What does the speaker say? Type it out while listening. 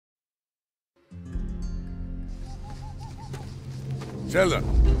Sheldon.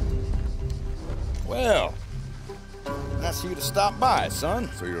 Well, nice of you to stop by, son.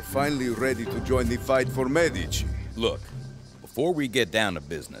 So you're finally ready to join the fight for Medici. Look, before we get down to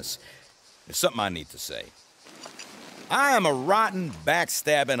business, there's something I need to say. I am a rotten,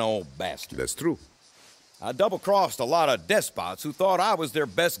 backstabbing old bastard. That's true. I double-crossed a lot of despots who thought I was their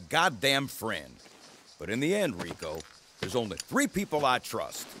best goddamn friend. But in the end, Rico, there's only 3 people I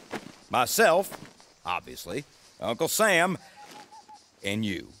trust. Myself, obviously, Uncle Sam, and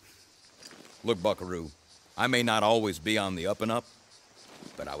you. Look, Buckaroo, I may not always be on the up and up,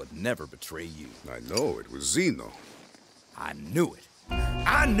 but I would never betray you. I know, it was Zeno. I knew it.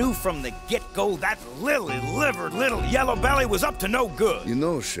 I knew from the get-go that lily-livered little yellow belly was up to no good. You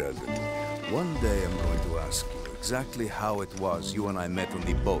know, Sheldon, one day I'm going to ask you exactly how it was you and I met on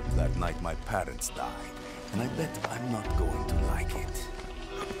the boat that night my parents died. And I bet I'm not going to like it.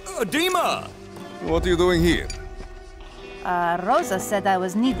 Dima! What are you doing here? Rosa said I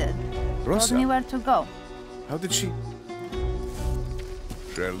was needed. Rosa? Told me where to go. How did she...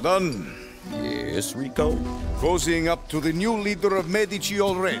 Sheldon? Yes, Rico? Cozying up to the new leader of Medici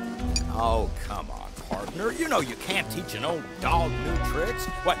already. Oh, come on, partner. You know you can't teach an old dog new tricks.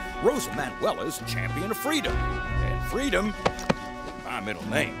 Why, Rosa Manuela's champion of freedom. And freedom, my middle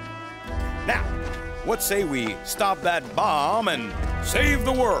name. Now, what say we stop that bomb and save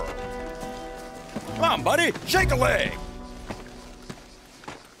the world? Come on, buddy, shake a leg.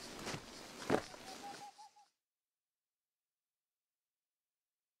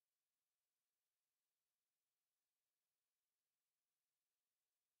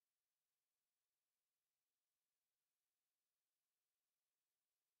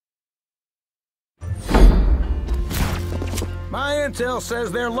 My intel says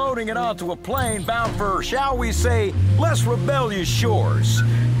they're loading it onto a plane bound for, shall we say, less rebellious shores.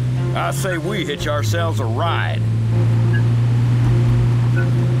 I say we hitch ourselves a ride.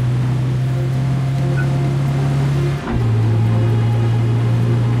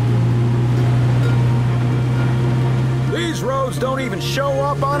 These roads don't even show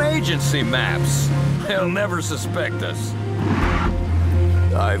up on agency maps. They'll never suspect us.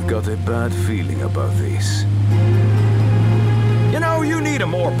 I've got a bad feeling about this. You know, you need a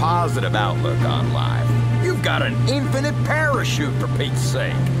more positive outlook on life. You've got an infinite parachute, for Pete's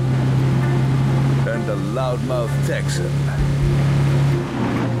sake. And a loudmouth Texan.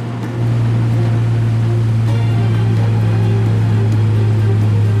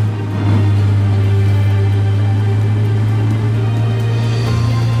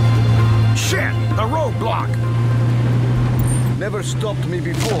 Shit! A roadblock! Never stopped me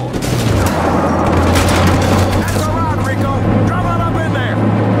before. That's all right, Rico. Drum on up in there.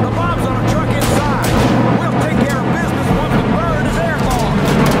 The bomb's on a truck inside. We'll take care of business once the bird is airborne.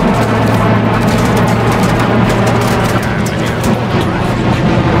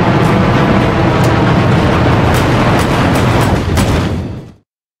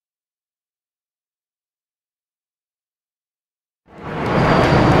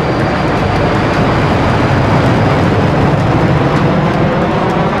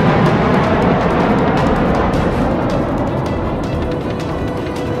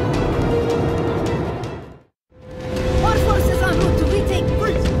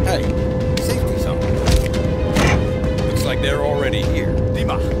 They're already here.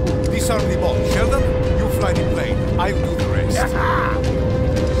 Dima, disarm the bomb. Sheldon, you fly the plane. I'll do the rest.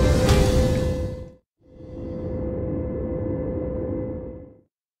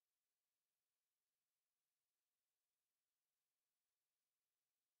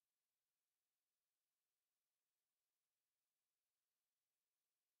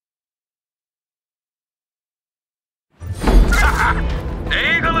 The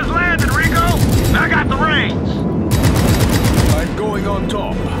Eagle is landing, Rico! I got the reins! I'm going on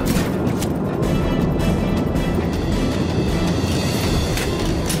top.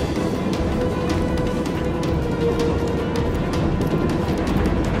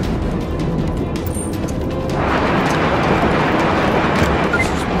 This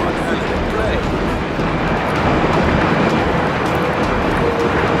is one hell of a play.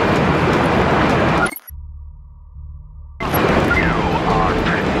 You are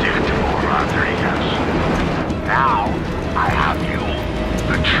predictable, Rodriguez. Now, I have you.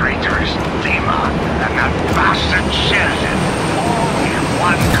 The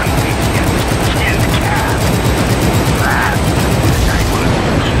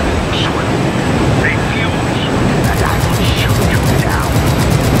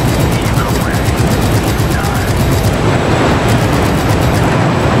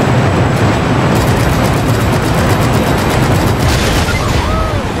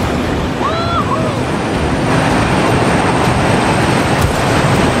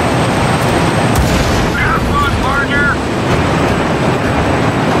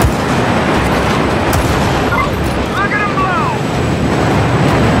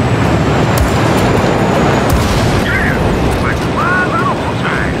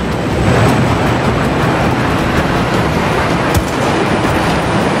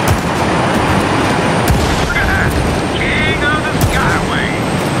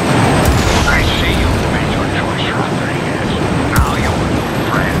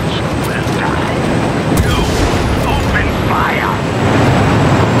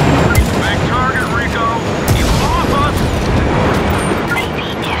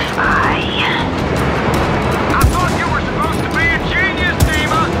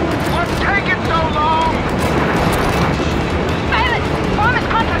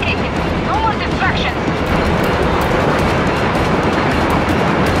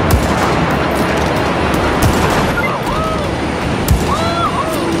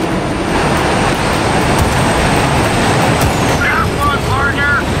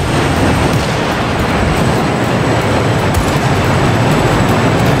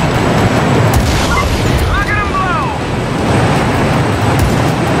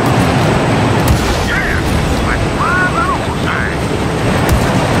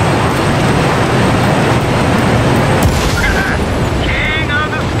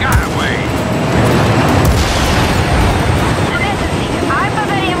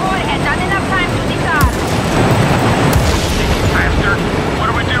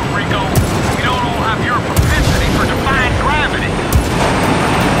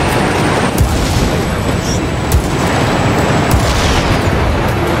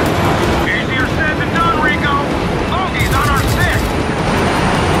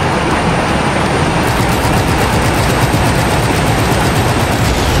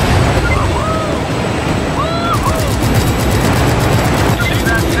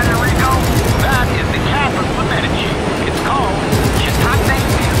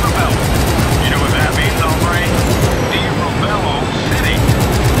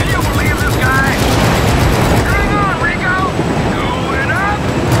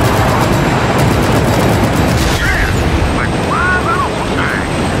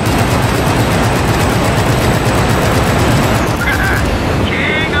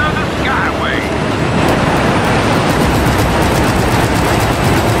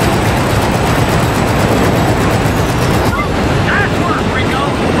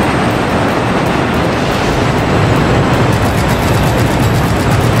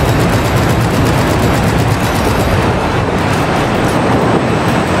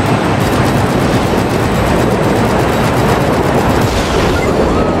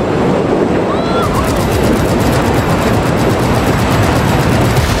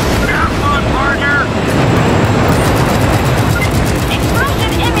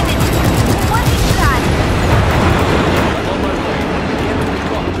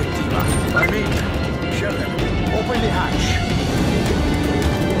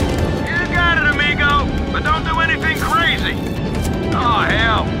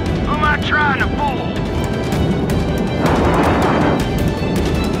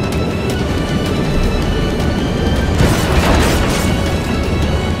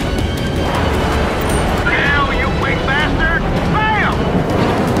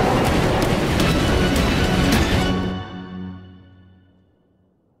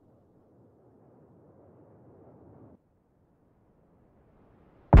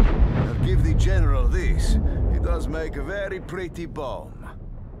Give the General this. He does make a very pretty bomb.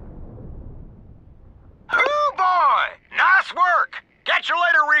 Oh boy! Nice work! Catch you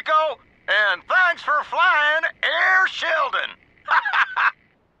later, Rico! And thanks for flying Air Sheldon!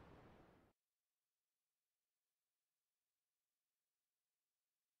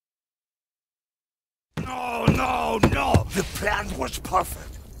 No! The plan was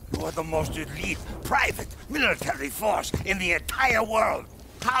perfect. You are the most elite private military force in the entire world.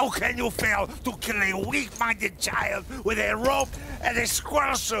 How can you fail to kill a weak-minded child with a rope and a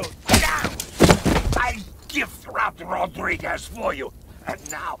squirrel suit? Now, I gift wrapped Rodriguez for you,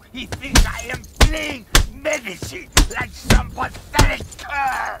 and now he thinks I am playing medicine like some pathetic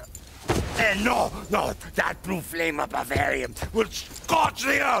cur. And no, that blue flame of Bavarium will scorch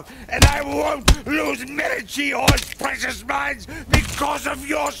the earth, and I won't lose Medici or his precious mines because of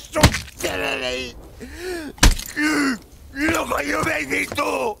your stupidity! Look what you made me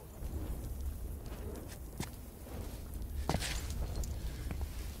do!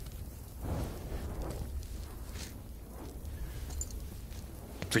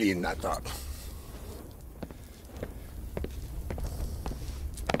 Clean that up.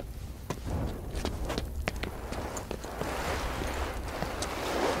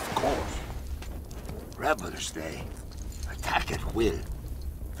 Rebels, they attack at will,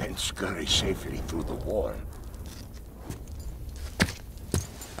 then scurry safely through the wall.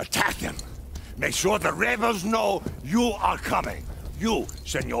 Attack them! Make sure the rebels know you are coming. You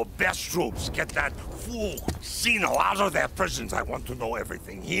send your best troops, get that fool Sino out of their prisons. I want to know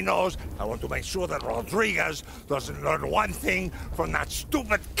everything he knows. I want to make sure that Rodriguez doesn't learn one thing from that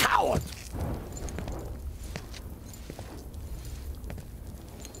stupid coward.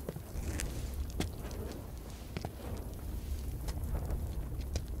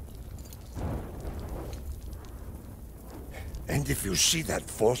 And if you see that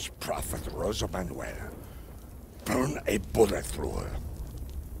false prophet, Rosa Manuela, burn a bullet through her.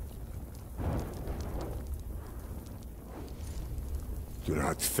 Do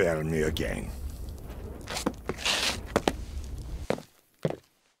not fail me again.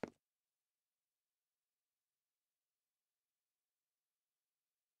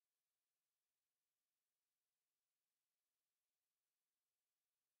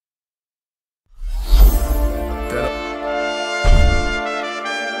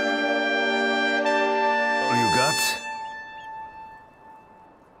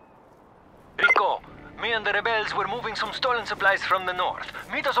 Rico, me and the rebels were moving some stolen supplies from the north.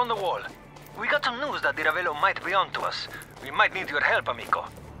 Meet us on the wall. We got some news that the Ravello might be onto us. We might need your help, amico.